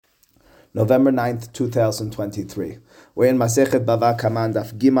November 9th, 2023. We're in Masechet Bava Kama,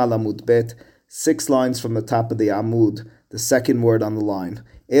 Daf Gimal Amud Bet, 6 lines from the top of the Amud, the second word on the line.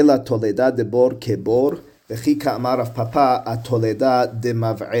 Ela toleda de bor kebor, v'chi ka'amar Rav Papa a toleda de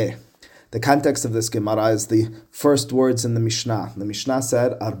mav'eh. The context of this Gemara is the first words in the Mishnah. The Mishnah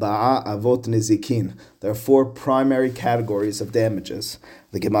said, Arba'a avot nizikin. There are 4 primary categories of damages.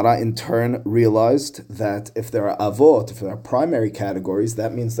 The Gemara in turn realized that if there are avot, if there are primary categories,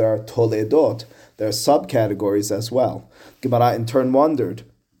 that means there are toledot. There are subcategories as well. Gemara in turn wondered,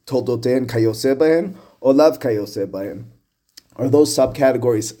 Toldoten kayoseh bahen or lav kayoseh bahen? Are those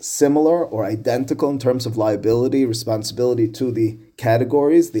subcategories similar or identical in terms of liability, responsibility to the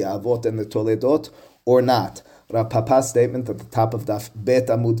categories, the avot and the toledot, or not? Rav Papa's statement at the top of Daf Bet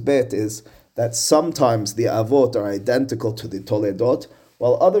Amud Bet is that sometimes the avot are identical to the toledot,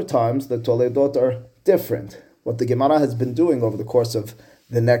 while other times the toledot are different. What the Gemara has been doing over the course of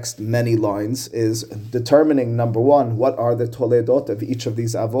the next many lines is determining, number 1, what are the toledot of each of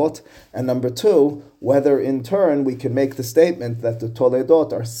these avot, and number 2, whether in turn we can make the statement that the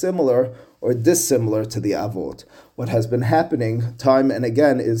toledot are similar or dissimilar to the avot. What has been happening time and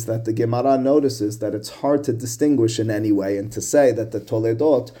again is that the Gemara notices that it's hard to distinguish in any way and to say that the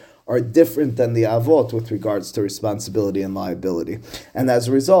toledot are different than the avot with regards to responsibility and liability. And as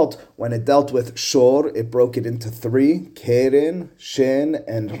a result, when it dealt with shor, it broke it into 3, keren, shen,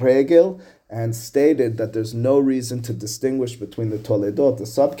 and regel, and stated that there's no reason to distinguish between the toledot, the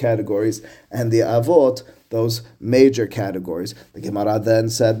subcategories, and the avot, those major categories. The Gemara then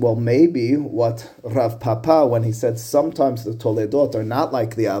said, well, maybe what Rav Papa, when he said sometimes the toledot are not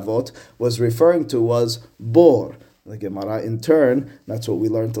like the avot, was referring to was bor. The Gemara, in turn, that's what we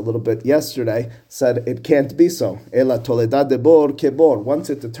learned a little bit yesterday, said it can't be so. Ela toleda de bor kebor. Once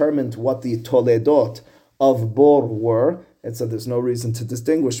it determined what the toledot of bor were, it said there's no reason to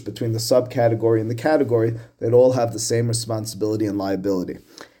distinguish between the subcategory and the category. They'd all have the same responsibility and liability.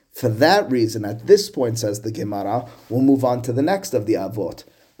 For that reason, at this point, says the Gemara, we'll move on to the next of the avot.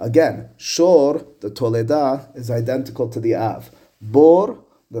 Again, shor, the toleda, is identical to the av. Bor,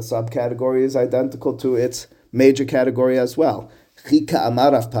 the subcategory, is identical to its major category as well. Chika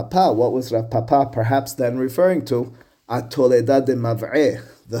amar Rav Papa, what was Rav Papa perhaps then referring to? Atoleda de mav'eh,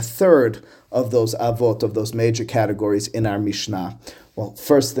 the third of those avot, of those major categories in our Mishnah. Well,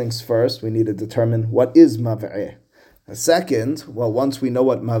 first things first, we need to determine what is mav'eh. Second, well, once we know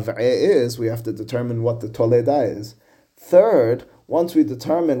what mav'eh is, we have to determine what the toleda is. Third, once we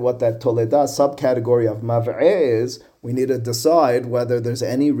determine what that toleda subcategory of mav'eh is, we need to decide whether there's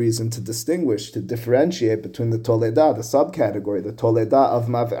any reason to distinguish, to differentiate between the toleda, the subcategory, the toleda of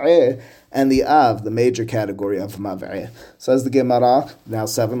mav'eh, and the av, the major category of mav'eh. Says the Gemara, now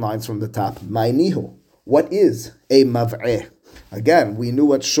 7 lines from the top, Ma'inihu, what is a mav'eh? Again, we knew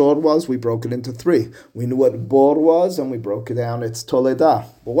what shor was, we broke it into 3. We knew what bor was, and we broke it down, it's toleda.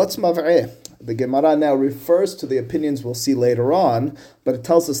 But what's mav'eh? The Gemara now refers to the opinions we'll see later on, but it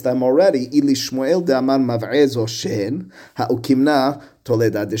tells us them already. Ili Shmuel de Amar Mav'eh zo shen, ha'ukimna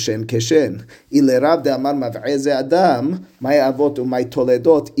toleda de shen keshen. Ili Rav de Amar Mav'eh ze adam, may avot umay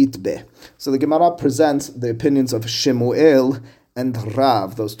toledot itbe. So the Gemara presents the opinions of Shemuel and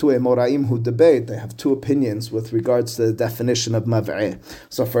Rav, those 2 Emoraim who debate. They have 2 opinions with regards to the definition of mav'eh.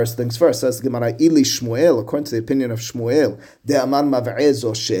 So first things first, says the Gemara, Ili Shmuel, according to the opinion of Shmuel, de amar mav'eh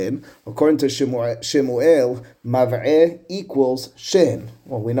zo shen, according to Shemuel, mav'eh equals shen.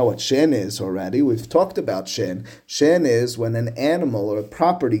 Well, we know what shen is already. We've talked about shen. Shen is when an animal or a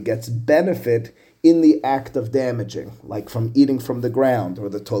property gets benefit in the act of damaging, like from eating from the ground, or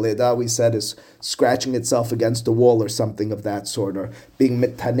the toleda we said is scratching itself against a wall or something of that sort, or being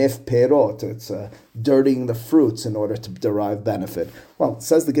mitanef perot, it's dirtying the fruits in order to derive benefit. Well,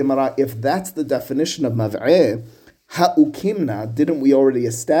 says the Gemara, if that's the definition of mav'eh, ha'ukimna, didn't we already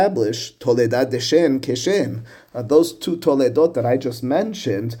establish toleda deshen keshen? Those 2 toledot that I just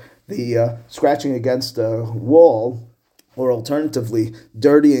mentioned, the scratching against a wall, or alternatively,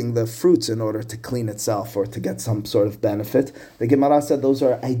 dirtying the fruits in order to clean itself or to get some sort of benefit. The Gemara said those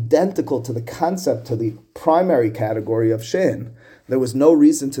are identical to the concept, to the primary category of shen. There was no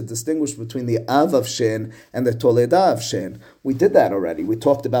reason to distinguish between the av of shen and the toleda of shen. We did that already. We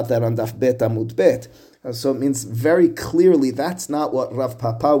talked about that on Daf Bet Amud Bet. So it means very clearly that's not what Rav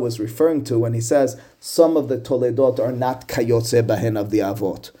Papa was referring to when he says some of the toledot are not kayotze bahen of the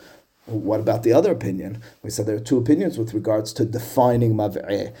avot. What about the other opinion? We said there are 2 opinions with regards to defining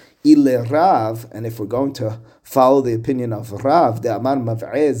mav'eh. Ile Rav, and if we're going to follow the opinion of Rav, de amar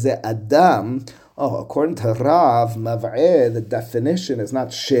mav'eh ze adam, Oh, according to Rav, mav'eh, the definition is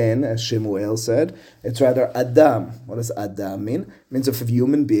not shin, as Shemuel said. It's rather adam. What does adam mean? It means if a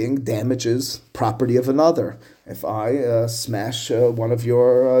human being damages property of another. If I smash one of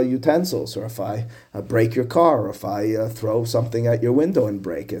your utensils, or if I break your car, or if I throw something at your window and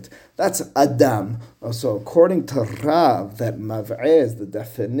break it, that's adam. So according to Rav, that mav'eh is the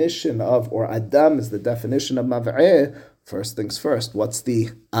definition of, or adam is the definition of mav'eh. First things first, what's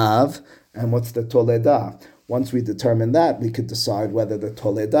the av and what's the toledah? Once we determine that, we could decide whether the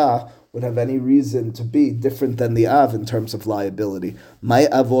toledah would have any reason to be different than the av in terms of liability. My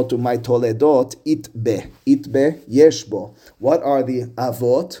avot umay toledot itbe. Itbe yeshbo. What are the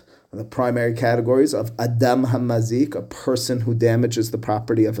avot, the primary categories of Adam Hamazik, a person who damages the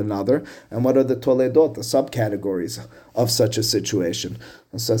property of another, and what are the Toledot, the subcategories of such a situation?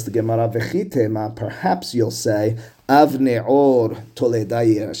 And says the Gemara, Vechitema, perhaps you'll say, Av Ne'or Toleda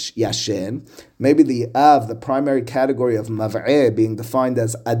Yashen. Maybe the Av, the primary category of Mav'eh, being defined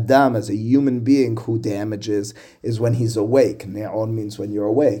as Adam, as a human being who damages, is when he's awake. Ne'or means when you're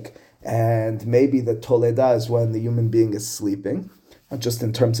awake. And maybe the Toleda is when the human being is sleeping. Just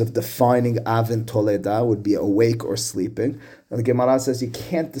in terms of defining Avin Toleda would be awake or sleeping. And the Gemara says you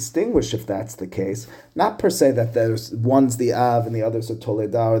can't distinguish if that's the case. Not per se that there's one's the Av and the other's a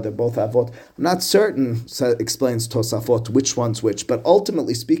Toleda, or they're both Avot. I'm not certain, explains Tosafot, which one's which. But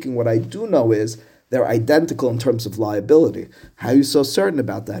ultimately speaking, what I do know is they're identical in terms of liability. How are you so certain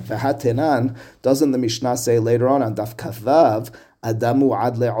about that? V'hatenan, doesn't the Mishnah say later on Daf Kavav, Adamu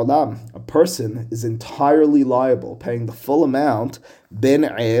ad le'olam. A person is entirely liable, paying the full amount, ben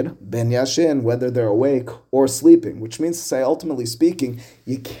er, ben yashin, whether they're awake or sleeping, which means to say, ultimately speaking,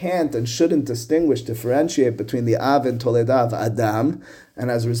 you can't and shouldn't differentiate between the av and toledah of Adam, and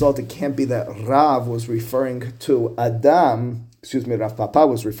as a result, it can't be that Rav was referring to Adam, Rav Papa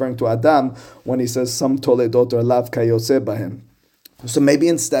was referring to Adam when he says, some toledot or lav kayose bahem. So maybe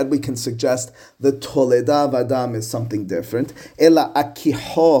instead we can suggest the Toledah of Adam is something different. Ela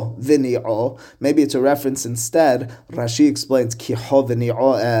akiho v'ni'o. Maybe it's a reference instead. Rashi explains kiho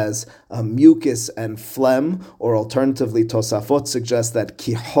v'ni'o as mucus and phlegm, or alternatively Tosafot suggests that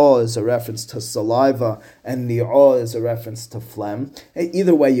kiho is a reference to saliva and ni'o is a reference to phlegm.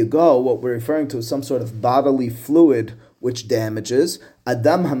 Either way you go, what we're referring to is some sort of bodily fluid which damages.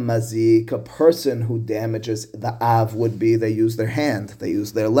 Adam Hamazik, a person who damages the Av, would be they use their hand, they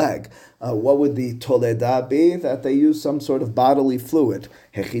use their leg. What would the Toledah be? That they use some sort of bodily fluid.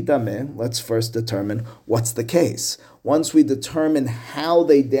 Hechidame, let's first determine what's the case. Once we determine how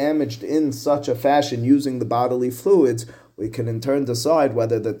they damaged in such a fashion using the bodily fluids, we can in turn decide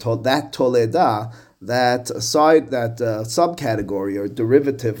whether that Toledah, that subcategory or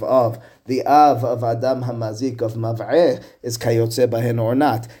derivative of the Av of Adam Hamazik of Mav'eh is Kayotze Bahen or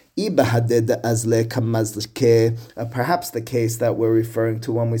not. Perhaps the case that we're referring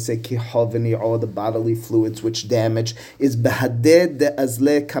to when we say Kihovini, or the bodily fluids which damage, is Behaded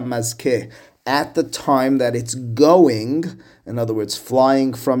Azle Kamazke. At the time that it's going, in other words,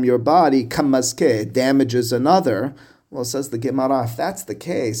 flying from your body, Kamazke, damages another. Well, says the Gemara, if that's the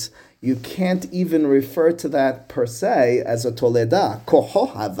case, you can't even refer to that per se as a toledah,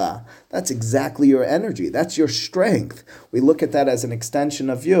 kohohava. That's exactly your energy. That's your strength. We look at that as an extension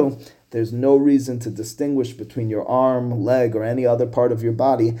of you. There's no reason to distinguish between your arm, leg, or any other part of your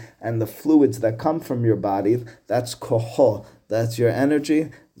body and the fluids that come from your body. That's koho. That's your energy.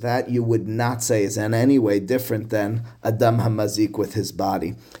 That you would not say is in any way different than Adam Hamazik with his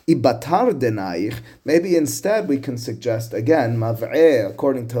body. Ibatar denaich, maybe instead we can suggest, again, Mav'eh,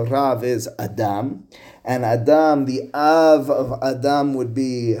 according to Rav, is Adam. And Adam, the Av of Adam would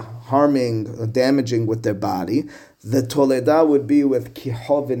be harming, damaging with their body. The Toledah would be with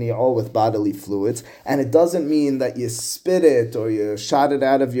kihovini, all with bodily fluids. And it doesn't mean that you spit it or you shot it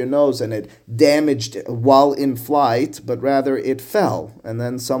out of your nose and it damaged while in flight, but rather it fell and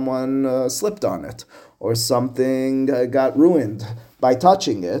then someone slipped on it or something got ruined by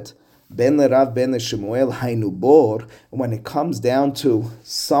touching it. Ben Rav ben Shemuel hainu bor. When it comes down to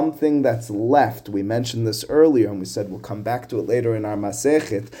something that's left, we mentioned this earlier, and we said we'll come back to it later in our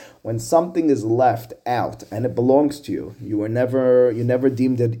Masechet. When something is left out and it belongs to you, you never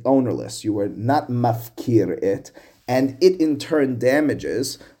deemed it ownerless. You were not mafkir it, and it in turn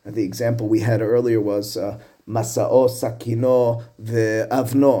damages. The example we had earlier was Masao, Sakino, the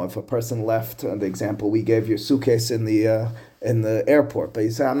Avno. If a person left, the example we gave, your suitcase in the airport, but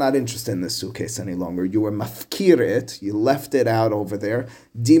you say, I'm not interested in this suitcase any longer. You were mafkir it, you left it out over there,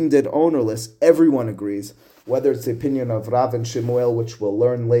 deemed it ownerless. Everyone agrees, whether it's the opinion of Rav and Shemuel, which we'll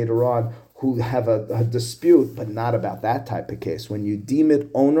learn later on, who have a dispute, but not about that type of case. When you deem it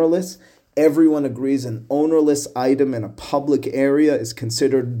ownerless, everyone agrees an ownerless item in a public area is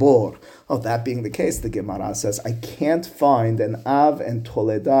considered bor. Oh, that being the case, the Gemara says, I can't find an av and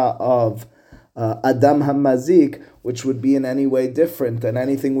toleda of Adam Hamazik, which would be in any way different than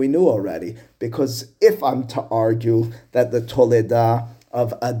anything we knew already. Because if I'm to argue that the toleda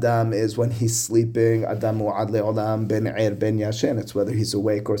of Adam is when he's sleeping, Adam Ad Le'olam ben Er ben Yashen, it's whether he's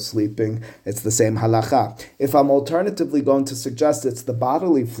awake or sleeping, it's the same halacha. If I'm alternatively going to suggest it's the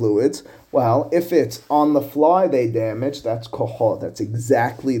bodily fluids, well, if it's on the fly they damage, that's kohol, that's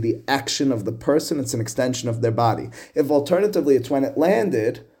exactly the action of the person, it's an extension of their body. If alternatively it's when it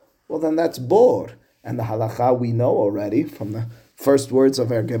landed, well then that's bor. And the halacha we know already from the first words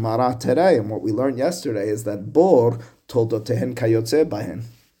of our Gemara today, and what we learned yesterday is that bor toldotehen kayotze bahen.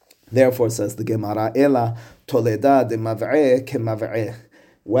 Therefore, says the Gemara, ela toleda de mav'eh ke mav'eh.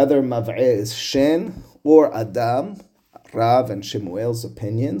 Whether mav'eh is shen or Adam, Rav and Shemuel's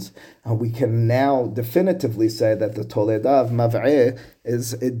opinions, we can now definitively say that the toleda of mav'eh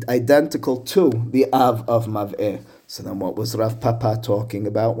is identical to the av of mav'eh. So then what was Rav Papa talking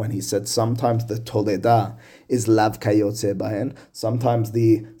about when he said sometimes the toleda is lav kayotze bahen, sometimes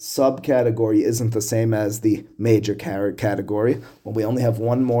the subcategory isn't the same as the major category? Well, we only have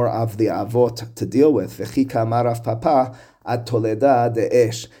one more of the avot to deal with. V'chi kama Rav Papa at toleda de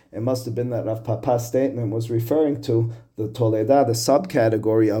esh. It must have been that Rav Papa's statement was referring to the toleda, the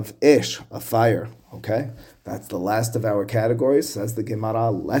subcategory of ish, a fire. Okay? That's the last of our categories, says the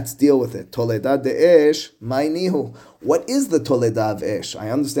Gemara. Let's deal with it. Toleda de ish, ma'inihu. What is the toleda of ish? I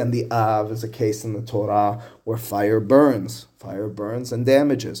understand the av is a case in the Torah where fire burns and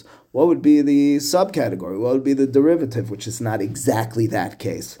damages. What would be the subcategory? What would be the derivative, which is not exactly that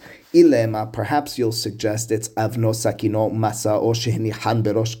case? Ilema, perhaps you'll suggest it's avno sakino masa o shehnihan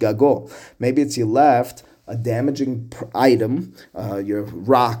berosh gago. Maybe it's you left a damaging item, your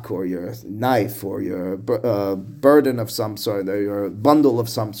rock or your knife or your burden of some sort, or your bundle of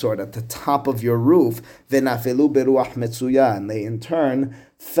some sort at the top of your roof, v'nafelu beruach metzuya, and they in turn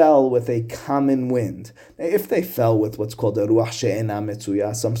fell with a common wind. Now, if they fell with what's called a ruach she'ena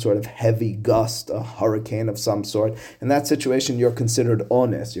metzuya, some sort of heavy gust, a hurricane of some sort, in that situation you're considered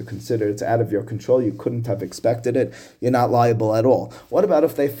honest. You're considered it's out of your control. You couldn't have expected it. You're not liable at all. What about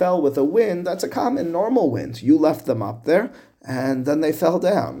if they fell with a wind that's a common, normal wind? You left them up there, and then they fell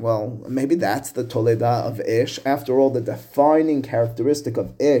down. Well, maybe that's the toleda of ish. After all, the defining characteristic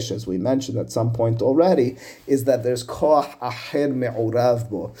of ish, as we mentioned at some point already, is that there's koach aher me'urav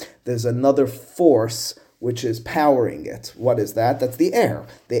bo. There's another force which is powering it. What is that? That's the air.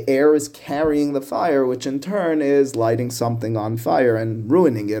 The air is carrying the fire, which in turn is lighting something on fire and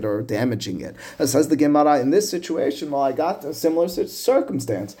ruining it or damaging it. As says the Gemara, in this situation, well, I got a similar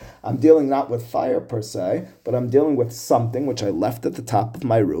circumstance. I'm dealing not with fire per se, but I'm dealing with something which I left at the top of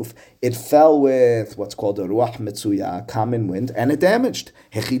my roof. It fell with what's called a ruach metzuya, common wind, and it damaged.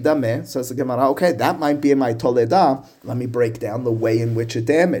 Hechidameh, says the Gemara, okay, that might be in my toleda. Let me break down the way in which it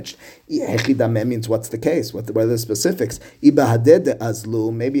damaged. Hechidameh means what's the case? What are the specifics? Ibahaded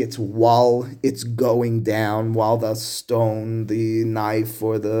azlu, maybe it's while it's going down, while the stone, the knife,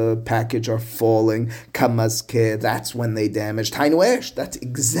 or the package are falling. Kamazke, that's when they damaged. Hainu esh, that's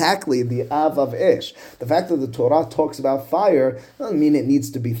exactly the av of ish. The fact that the Torah talks about fire doesn't mean it needs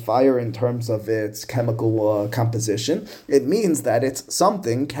to be fire in terms of its chemical composition. It means that it's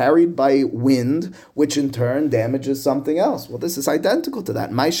something carried by wind, which in turn damages something else. Well, this is identical to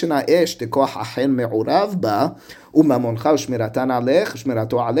that. Maishena ish dekoach acher me'urav ba umamoncha ushmiratan alech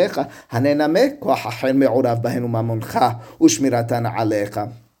ushmirato alecha hanename koach acher me'urav bahen umamoncha ushmiratan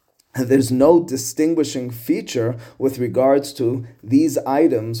alecha. There's no distinguishing feature with regards to these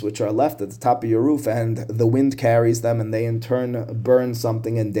items which are left at the top of your roof and the wind carries them and they in turn burn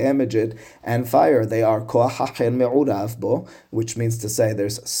something and damage it and fire. They are koach acher me'urav bo, which means to say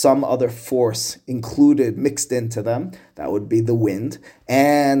there's some other force included, mixed into them. That would be the wind.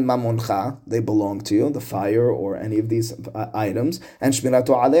 And mamoncha, they belong to you, the fire or any of these items. And shmirato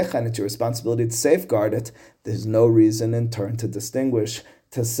alecha, and it's your responsibility to safeguard it. There's no reason in turn to distinguish,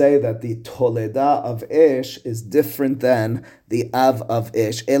 to say that the toleda of ish is different than the av of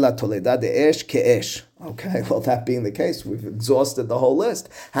ish. Ela toleda de ish ke ish. Okay, well, that being the case, we've exhausted the whole list.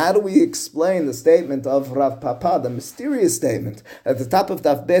 How do we explain the statement of Rav Papa, the mysterious statement at the top of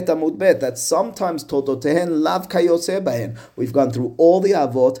Daf Bet Amud Bet, that sometimes tolotehen lav kayotze bahen? We've gone through all the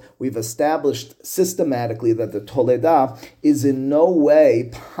avot. We've established systematically that the toleda is in no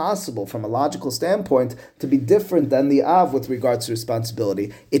way possible from a logical standpoint to be different than the av with regards to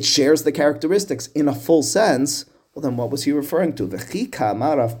responsibility. It shares the characteristics in a full sense. Well, then what was he referring to? V'chi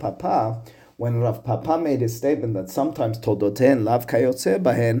kama Rav Papa. when Rav Papa made his statement that sometimes Toldoten lav kayotze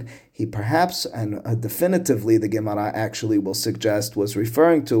bahen, he perhaps and definitively the Gemara actually will suggest was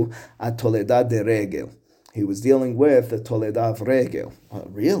referring to a Toledah de Regel. He was dealing with the Toledah of Regel.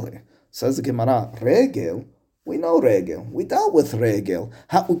 Really? Says the Gemara, Regel? We know Regel. We dealt with Regel.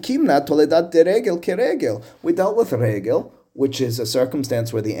 Ha'ukimna Toledat de Regel ke Regel. We dealt with Regel, which is a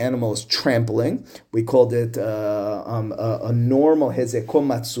circumstance where the animal is trampling. We called it a normal hezeko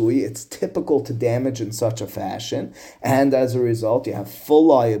matsui. It's typical to damage in such a fashion. And as a result, you have full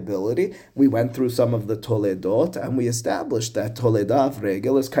liability. We went through some of the Toledot, and we established that Toledah of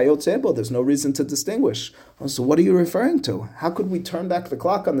Regel is kayotzebo. There's no reason to distinguish. So what are you referring to? How could we turn back the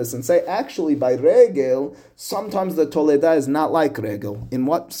clock on this and say, actually, by Regel, sometimes the Toledah is not like Regel? In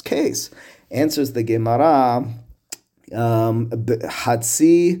what case? Answers the Gemara,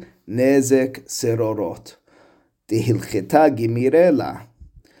 Hatsi nezek serorot. Dehilcheta gimirela.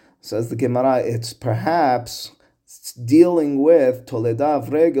 Says the Gemara, it's perhaps dealing with Toledah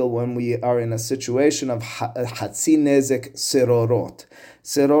of Regel when we are in a situation of Hatsi nezek serorot.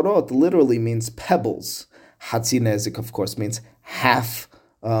 Serorot literally means pebbles. Hatsi nezek, of course, means half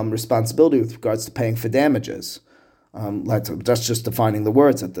responsibility with regards to paying for damages. That's just defining the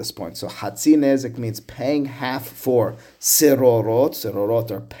words at this point. So Hatsi nezek means paying half for serorot.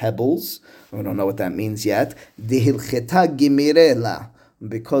 Serorot are pebbles. We don't know what that means yet. Dehilcheta gimirela.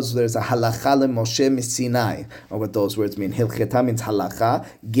 Because there's a halacha le-Moshe misinai, or what those words mean. Hilcheta means halacha,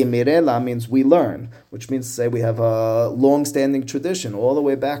 gimirela means we learn, which means to say we have a long-standing tradition all the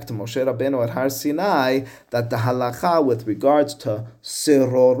way back to Moshe Rabbeinu at Har Sinai that the halacha with regards to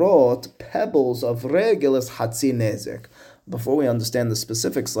serorot, pebbles of regel, is hatzi nezek. Before we understand the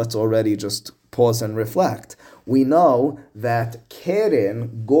specifics, let's already just pause and reflect. We know that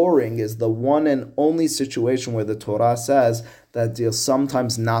keren, goring, is the one and only situation where the Torah says that you'll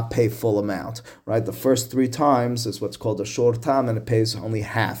sometimes not pay full amount, right? The first 3 times is what's called a shortam, and it pays only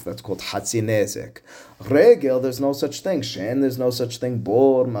half. That's called hatzi nezek. Regel, there's no such thing. Shen, there's no such thing.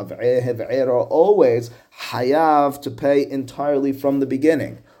 Bor, mav'eh, hev'er are always hayav to pay entirely from the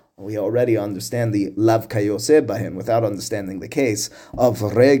beginning. We already understand the lav kayoseh bahin without understanding the case of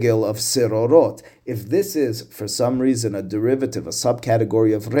regel of serorot. If this is, for some reason, a derivative, a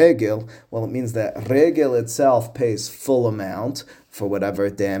subcategory of regel, well, it means that regel itself pays full amount for whatever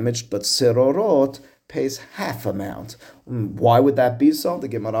it damaged, but serorot pays half amount. Why would that be so? The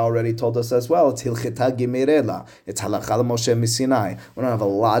Gemara already told us as well. It's hilcheta gimirela. It's halacha le-Moshe misinai. We don't have a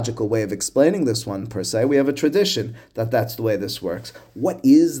logical way of explaining this one per se. We have a tradition that that's the way this works. What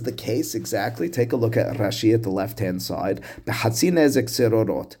is the case exactly? Take a look at Rashi at the left-hand side. Behatzi nezek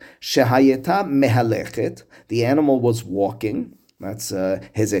serorot. Shehayeta mehalechet. The animal was walking. That's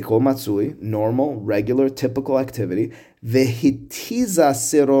hezeko matsui, normal, regular, typical activity. Vehitiza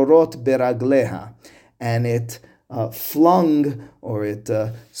serorot beragleha. And it flung, or it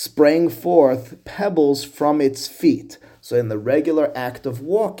sprang forth pebbles from its feet. So in the regular act of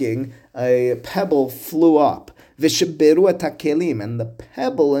walking, a pebble flew up. Visheberu etakelim, and the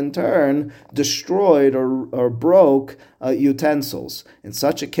pebble in turn destroyed or broke utensils. In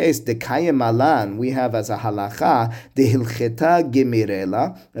such a case, dekayem malan, we have as a halacha, dehilcheta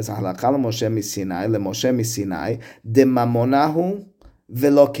gemirela, as a halacha le-Moshe misinai, de mamonahu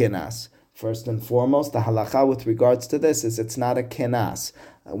velo kenas. First and foremost, the halacha with regards to this is it's not a kenas.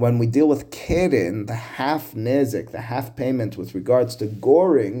 When we deal with keren, the half nezik, the half payment with regards to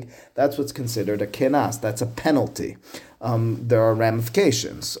goring, that's what's considered a kenas. That's a penalty. There are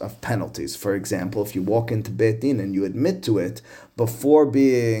ramifications of penalties. For example, if you walk into Beit Din and you admit to it before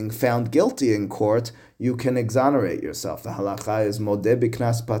being found guilty in court, you can exonerate yourself. The halacha is modeh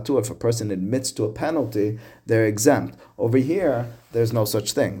biknas patu. If a person admits to a penalty, they're exempt. Over here, there's no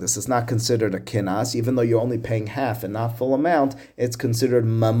such thing. This is not considered a kenas, even though you're only paying half and not full amount. It's considered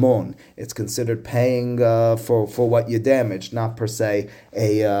mamon. It's considered paying for what you damaged, not per se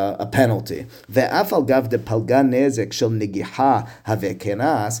a penalty. Ve'afal gav de palga nezek shel negiha have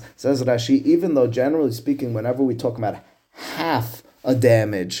kenas, says Rashi, even though generally speaking, whenever we talk about half a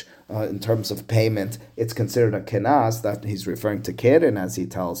damage, in terms of payment, it's considered a kenas, that he's referring to keren, as he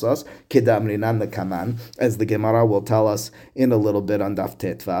tells us, kedamrinan lekaman, as the Gemara will tell us in a little bit on Daf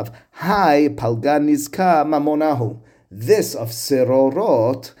Tetvav. Hai palga nizka mamonahu. This of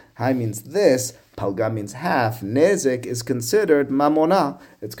serorot, hai means this, palga means half, nezek is considered mamona.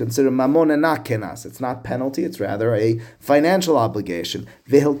 It's considered mamona, not kenas. It's not penalty, it's rather a financial obligation.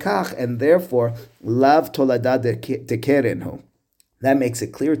 Vehilkach, and therefore, lav tolada de kerenhu. That makes it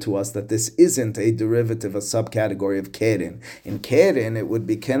clear to us that this isn't a derivative, a subcategory of keren. In keren, it would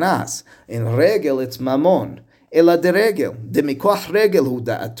be kenas. In regel, it's mamon. Ela de regel, de mikoach regel hu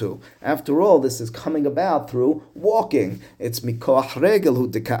da'atu. After all, this is coming about through walking. It's mikoach regel hu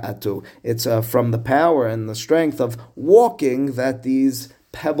deka'atu. It's from the power and the strength of walking that these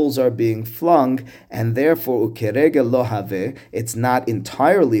pebbles are being flung, and therefore ukeregel lo have, it's not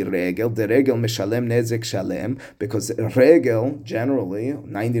entirely regel. The regel mishalem nezek shalem, because regel generally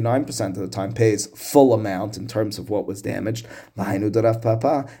 99% of the time pays full amount in terms of what was damaged. And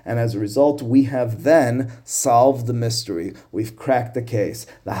as a result, we have then solved the mystery. We've cracked the case.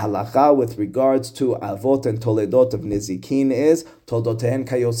 The halacha with regards to avot and toledot of nizikin is toldotehen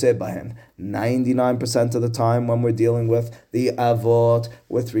kayose bahen. 99% of the time when we're dealing with the avot,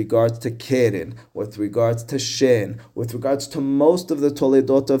 with regards to keren, with regards to shin, with regards to most of the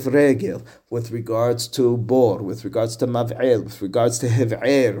toledot of regel, with regards to bor, with regards to mav'il, with regards to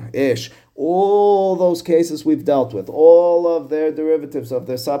hiv'ir, ish, all those cases we've dealt with, all of their derivatives of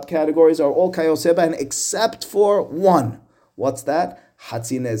their subcategories are all kayoseba, except for one. What's that?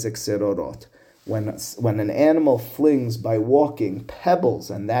 Hatzin ezek serorot. When an animal flings by walking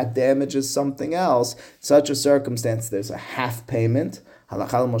pebbles and that damages something else, such a circumstance, there's a half payment.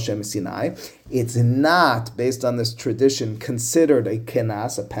 Halachal Moshe Sinai. It's not, based on this tradition, considered a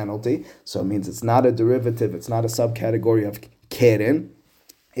kenas, a penalty. So it means it's not a derivative, it's not a subcategory of keren.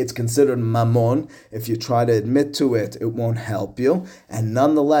 It's considered mammon. If you try to admit to it, it won't help you. And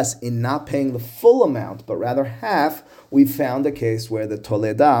nonetheless, in not paying the full amount, but rather half, we found a case where the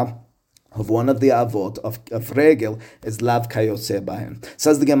toledah of one of the avot of regel is lav kayose bahen.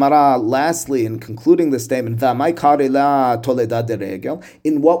 Says the Gemara, lastly, in concluding the statement, v'amai karela toleda de regel.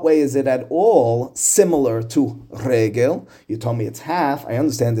 In what way is it at all similar to regel? You told me it's half. I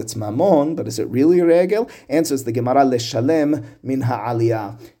understand it's mammon, but is it really regel? Answers the Gemara, leshalem min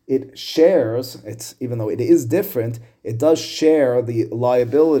ha'aliyah. It shares, even though it is different, it does share the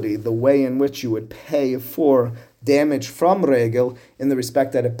liability, the way in which you would pay for damage from regel, in the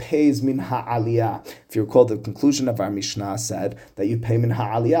respect that it pays min ha'aliyah. If you recall, the conclusion of our Mishnah said that you pay min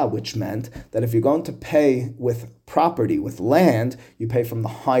ha'aliyah, which meant that if you're going to pay with property, with land, you pay from the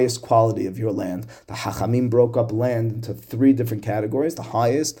highest quality of your land. The Hachamim broke up land into three different categories: the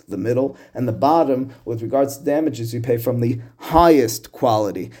highest, the middle, and the bottom. With regards to damages, you pay from the highest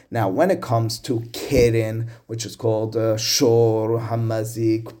quality. Now, when it comes to keren, which is called shor,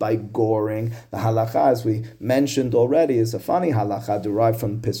 hamazik, by goring, the halacha, as we mentioned already, is a funny halacha derived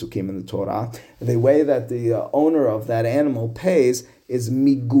from the Pesukim in the Torah. The way that the owner of that animal pays is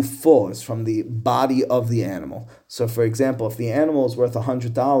migufo, is from the body of the animal. So, for example, if the animal is worth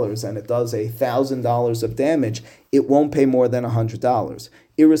 $100 and it does $1,000 of damage, it won't pay more than $100.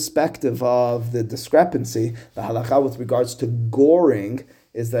 Irrespective of the discrepancy, the halakha with regards to goring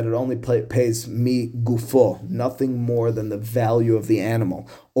is that it only pays mi gufo, nothing more than the value of the animal.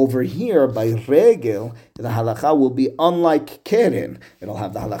 Over here, by regel, the halakha will be unlike keren. It'll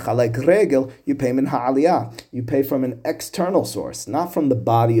have the halakha like regel, you pay min ha'aliyah. You pay from an external source, not from the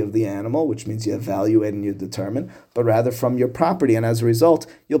body of the animal, which means you evaluate and you determine, but rather from your property, and as a result,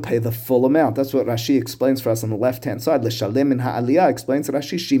 you'll pay the full amount. That's what Rashi explains for us on the left-hand side. L'shalem min ha'aliyah explains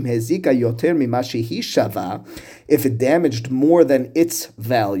Rashi, shim hezika yoter mimashi hi shava. If it damaged more than its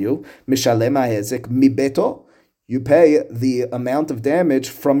value, mishalem ha'hezek mibeto, you pay the amount of damage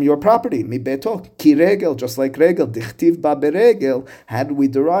from your property. Mi beto, ki regel, just like regel. Dichtiv ba beregel. How do we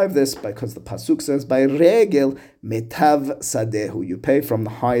derive this? Because the pasuk says by regel, metav sadehu. You pay from the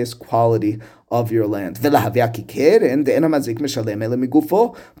highest quality of your land. But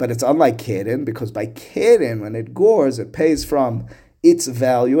it's unlike keren, because by keren, when it gores, it pays from its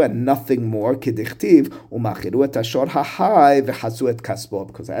value and nothing more. Kidichtiv umachiru et ashor hahai v'chasu et kasbo.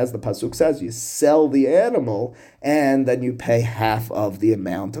 Because as the pasuk says, you sell the animal and then you pay half of the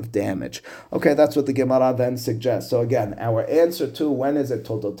amount of damage. Okay, that's what the Gemara then suggests. So again, our answer to when is it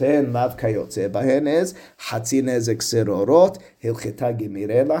todoten lav kayotze bahen is hatzin ezek serorot hilcheta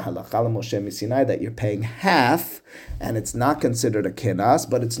gimirela halakha Moshe Sinai, that you're paying half, and it's not considered a kenas,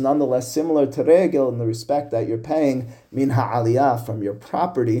 but it's nonetheless similar to regel in the respect that you're paying min ha'aliyah from your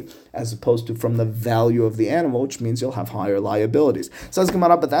property as opposed to from the value of the animal, which means you'll have higher liabilities. Says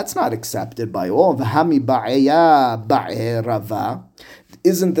Gemara, but that's not accepted by all. V'hami ba'eya ba'e Rava.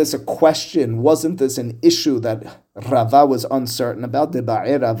 Isn't this a question? Wasn't this an issue that Rava was uncertain about? The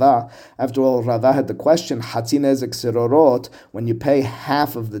ba'e Rava. After all, Rava had the question, hatzin ezek serorot, when you pay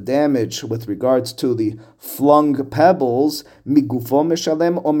half of the damage with regards to the flung pebbles, migufo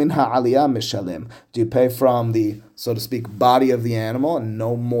mishalem or min ha'aliyah mishalem? Do you pay from the so to speak, body of the animal and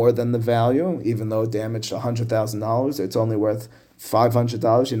no more than the value, even though it damaged $100,000, it's only worth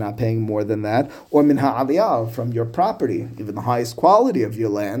 $500, you're not paying more than that. Or min ha'aliyah, from your property, even the highest quality of your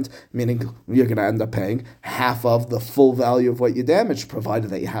land, meaning you're going to end up paying half of the full value of what you damaged, provided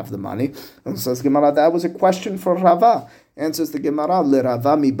that you have the money. And says Gemara, that was a question for Rava. Answers the Gemara, le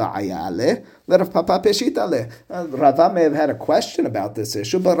Rava mi ba'ayale, le Rav Papa peshitale. Rava may have had a question about this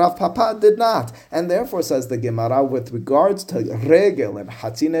issue, but Rav Papa did not. And therefore, says the Gemara, with regards to regel and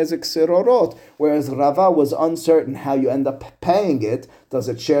hatzinezek sirorot, whereas Rava was uncertain how you end up paying it, does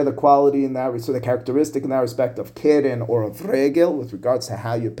it share the quality in that, so the characteristic in that respect of keren or of regel with regards to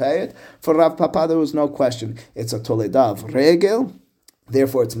how you pay it? For Rav Papa, there was no question. It's a toleda of regel.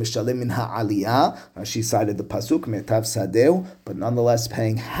 Therefore, it's mishalim min ha'aliyah. She cited the pasuk metav sadeu, but nonetheless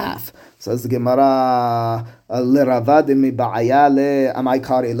paying half. Says the Gemara, Rava de mi ba'ayale amai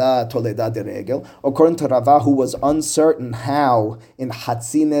karila toleda de regel. According to Rava, who was uncertain how in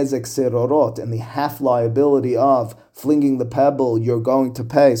hatzinezek serorot, in the half liability of flinging the pebble, you're going to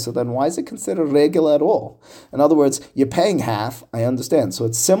pay. So then why is it considered regel at all? In other words, you're paying half, I understand. So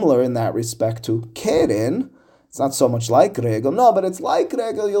it's similar in that respect to keren. It's not so much like regel. No, but it's like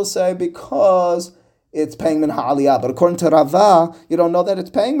regel, you'll say, because it's paying min ha'aliyah. But according to Rava, you don't know that it's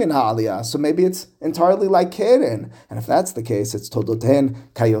paying min ha'aliyah. So maybe it's entirely like keren. And if that's the case, it's todoten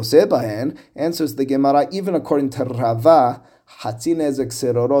kayose bahen. Answers the Gemara, even according to Rava, hatzinezek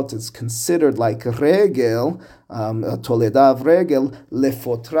serorot is considered like regel, toleda of regel,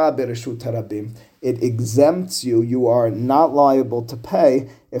 lefotra bereshut harabim. It exempts you. You are not liable to pay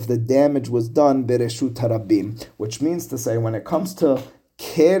if the damage was done bereshut harabim, which means to say, when it comes to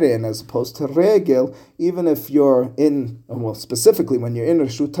keren as opposed to regel, even if you're in, well, specifically when you're in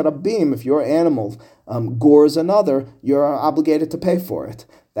reshut harabim, if your animal gores another, you're obligated to pay for it.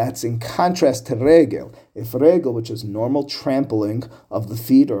 That's in contrast to regel. If regel, which is normal trampling of the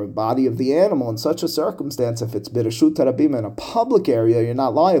feet or body of the animal, in such a circumstance, if it's bereshut harabim in a public area, you're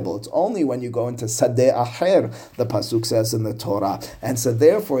not liable. It's only when you go into sadeh acher, the pasuk says in the Torah. And so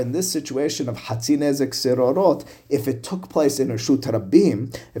therefore, in this situation of hatzinezek serorot, if it took place in reshut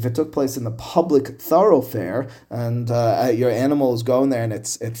harabim, if it took place in the public thoroughfare, and your animal is going there and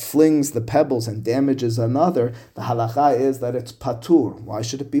it flings the pebbles and damages another, the halacha is that it's patur. Why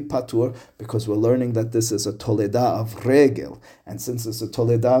should it be patur? Because we're learning that this is a toleda of regel. And since it's a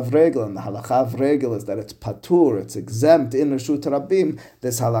toleda of regel, and the halacha of regel is that it's patur, it's exempt in reshut harabim,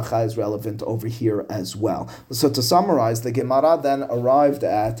 this halacha is relevant over here as well. So to summarize, the Gemara then arrived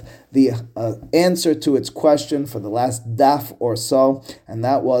at the answer to its question for the last daf or so, and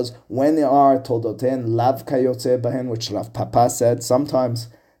that was, when there are toldoten lav kayotze bahen, which Rav Papa said, sometimes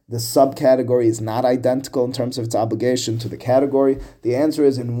the subcategory is not identical in terms of its obligation to the category. The answer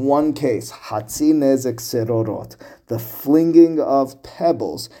is, in one case, hatzinezek serorot, the flinging of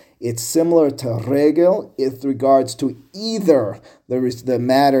pebbles. It's similar to regel with regards to either the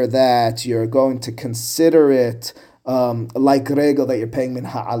matter that you're going to consider it like regel, that you're paying min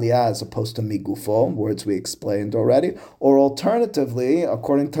ha'aliyah as opposed to migufo, words we explained already, or alternatively,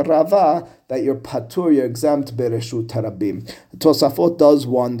 according to Rava, that you're patur, you're exempt bereshut harabim. Tosafot does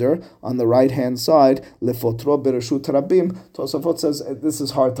wonder on the right-hand side, lefotro bereshut harabim. Tosafot says this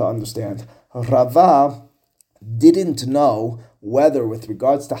is hard to understand. Rava didn't know whether, with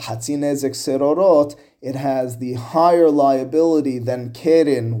regards to hatzinezek serorot, it has the higher liability than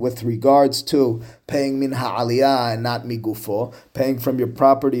keren with regards to paying min ha'aliyah and not migufo, paying from your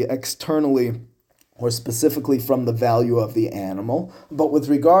property externally or specifically from the value of the animal. But with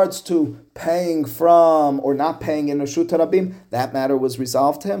regards to paying from or not paying in reshut harabim, that matter was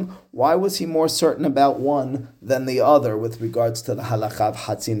resolved to him. Why was he more certain about one than the other with regards to the halacha of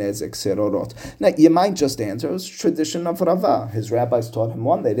hatzinezek serorot? Now, you might just answer, it was tradition of Rava. His rabbis taught him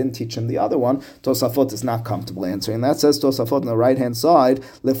one, they didn't teach him the other one. Tosafot is not comfortable answering that. Says Tosafot on the right-hand side,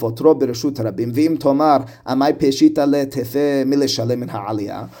 lefotro bereshut harabim, v'im tomar, amai peshita le tefe mileshalem min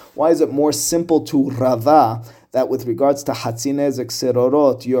ha'aliyah. Why is it more simple to Rava that with regards to hatzinezek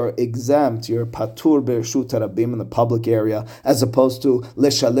serorot, you're exempt, you're patur bereshut harabim in the public area, as opposed to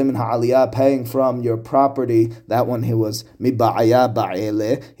leshalim in ha'aliyah, paying from your property? That one he was miba'aya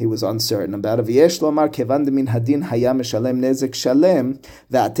ba'ele, he was uncertain about it. V'yesh lomar kevan de min hadin haya meshalem nezek shalem,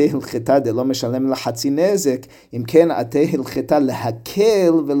 ve'ateh hilcheta de lo meshalem lahatzinezek, im ken ateh hilcheta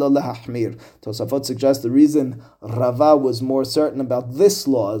lehakel velo lehachmir. Tosafot suggests the reason Rava was more certain about this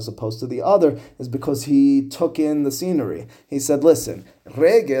law as opposed to the other is because he took in the scenery. He said, listen,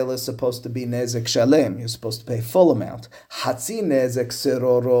 regel is supposed to be nezek shalem. You're supposed to pay full amount. Hatzi nezek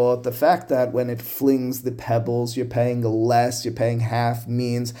serorot, the fact that when it flings the pebbles, you're paying less, you're paying half,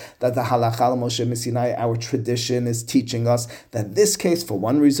 means that the halakha al Moshe Sinai, our tradition, is teaching us that this case, for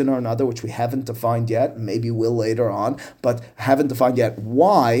one reason or another, which we haven't defined yet, maybe will later on, but haven't defined yet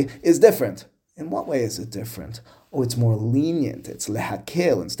why, is different. In what way is it different? Oh, it's more lenient. It's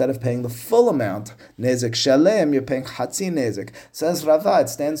lehakel. Instead of paying the full amount, nezek shalem, you're paying hatzi nezek. Says Rava, it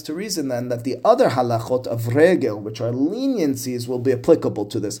stands to reason then that the other halachot of regel, which are leniencies, will be applicable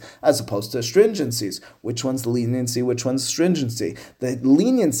to this, as opposed to stringencies. Which one's leniency? Which one's stringency? The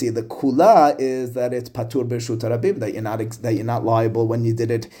leniency, the kula, is that it's patur b'rshut harabim, that you're not liable when you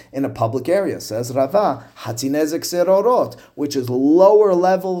did it in a public area. Says Rava, hatzi nezek serorot, which is lower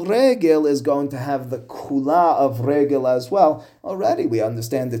level regel, is going to have the kula of regel as well. Already we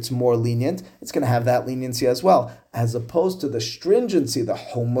understand it's more lenient. It's going to have that leniency as well, as opposed to the stringency, the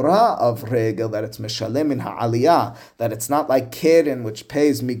humra of regel, that it's meshalem in ha'aliyah, that it's not like keren, which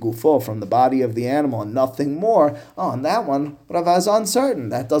pays migufo, from the body of the animal and nothing more. Oh, and that one, Rava is uncertain.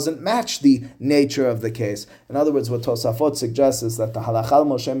 That doesn't match the nature of the case. In other words, what Tosafot suggests is that the halakha al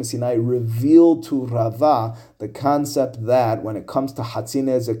Moshe Sinai revealed to Rava the concept that when it comes to hatzi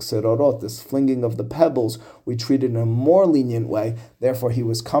nezek serorot, this flinging of the pebbles, we treat it in a more lenient way. Therefore, he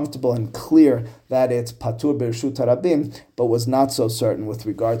was comfortable and clear that it's patur b'rshut harabim, but was not so certain with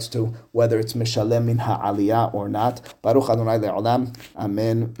regards to whether it's mishalem min ha'aliyah or not. Baruch Adonai le'olam.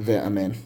 Amen ve'amen.